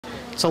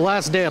It's the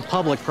last day of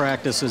public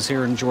practices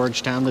here in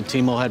Georgetown. The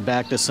team will head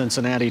back to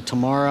Cincinnati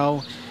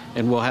tomorrow,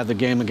 and we'll have the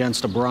game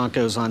against the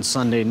Broncos on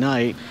Sunday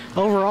night.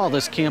 Overall,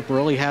 this camp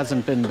really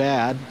hasn't been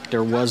bad.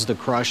 There was the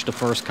crush the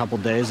first couple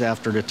days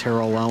after the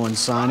Terrell Owens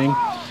signing,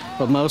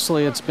 but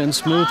mostly it's been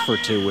smooth for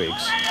 2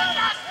 weeks.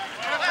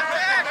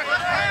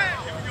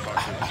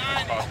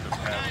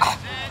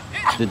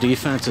 The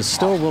defense is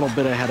still a little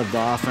bit ahead of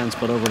the offense,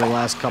 but over the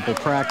last couple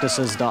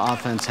practices, the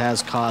offense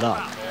has caught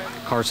up.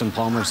 Carson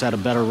Palmer's had a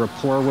better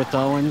rapport with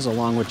Owens,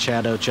 along with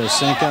Chad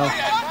Ochocinco,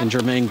 and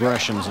Jermaine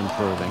Gresham's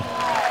improving.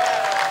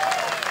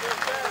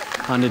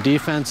 On the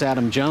defense,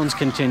 Adam Jones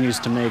continues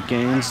to make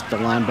gains. The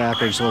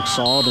linebackers look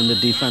solid, and the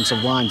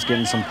defensive line's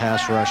getting some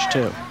pass rush,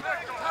 too.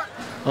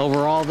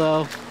 Overall,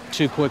 though,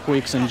 2 quick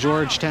weeks in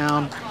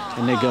Georgetown,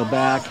 and they go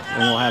back,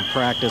 and we'll have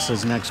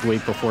practices next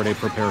week before they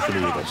prepare for the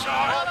Eagles.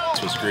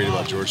 That's what's great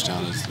about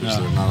Georgetown is there's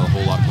not a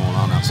whole lot going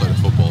on outside of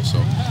football,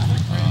 so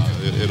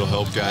it'll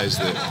help guys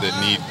that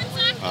need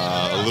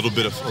a little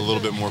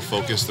bit more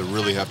focus, that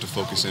really have to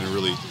focus in and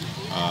really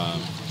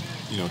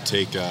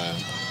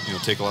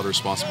take a lot of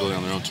responsibility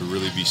on their own to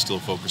really be still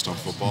focused on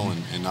football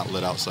and not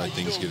let outside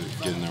things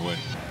get in their way.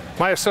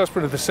 My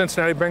assessment of the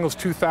Cincinnati Bengals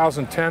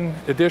 2010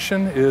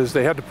 edition is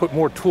they had to put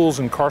more tools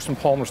in Carson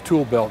Palmer's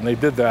tool belt, and they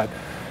did that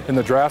in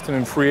the draft and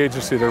in free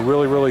agency. They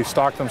really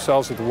stocked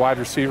themselves at the wide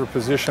receiver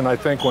position. I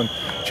think when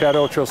Chad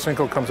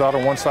Ochocinco comes out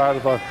on one side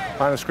of the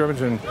line of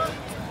scrimmage and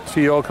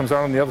CEO comes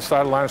out on the other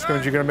side of the line of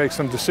scrimmage, you're going to make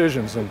some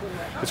decisions, and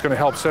it's going to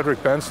help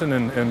Cedric Benson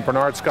and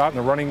Bernard Scott in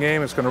the running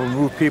game. It's going to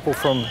remove people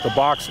from the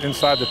box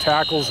inside the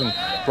tackles, and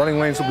running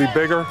lanes will be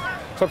bigger.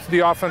 It's up to the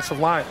offensive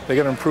line. They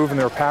got to improve in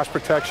their pass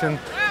protection.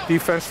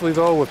 Defensively,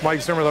 though, with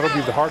Mike Zimmer, that'll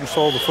be the heart and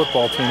soul of the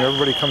football team.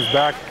 Everybody comes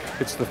back.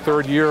 It's the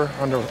 3rd year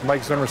under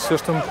Mike Zimmer's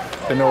system.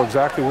 They know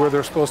exactly where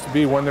they're supposed to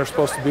be, when they're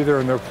supposed to be there,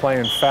 and they're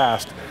playing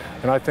fast.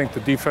 And I think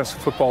the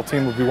defensive football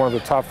team will be one of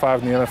the top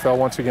 5 in the NFL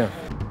once again.